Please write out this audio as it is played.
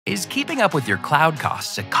Is keeping up with your cloud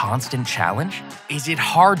costs a constant challenge? Is it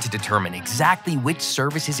hard to determine exactly which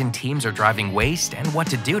services and teams are driving waste and what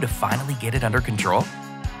to do to finally get it under control?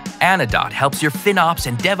 Anodot helps your FinOps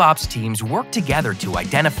and DevOps teams work together to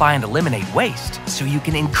identify and eliminate waste so you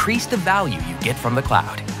can increase the value you get from the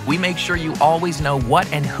cloud. We make sure you always know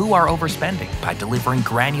what and who are overspending by delivering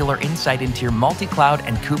granular insight into your multi-cloud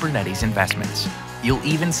and Kubernetes investments. You'll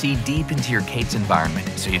even see deep into your K8s environment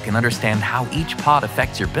so you can understand how each pod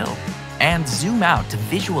affects your bill, and zoom out to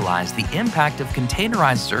visualize the impact of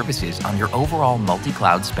containerized services on your overall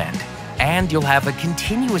multi-cloud spend. And you'll have a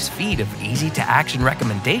continuous feed of easy-to-action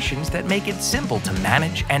recommendations that make it simple to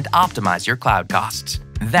manage and optimize your cloud costs.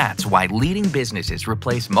 That's why leading businesses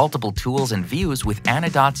replace multiple tools and views with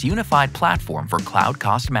Anodot's unified platform for cloud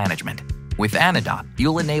cost management. With Anodot,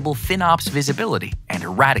 you'll enable FinOps visibility and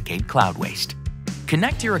eradicate cloud waste.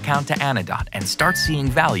 Connect your account to Anodot and start seeing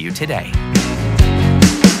value today.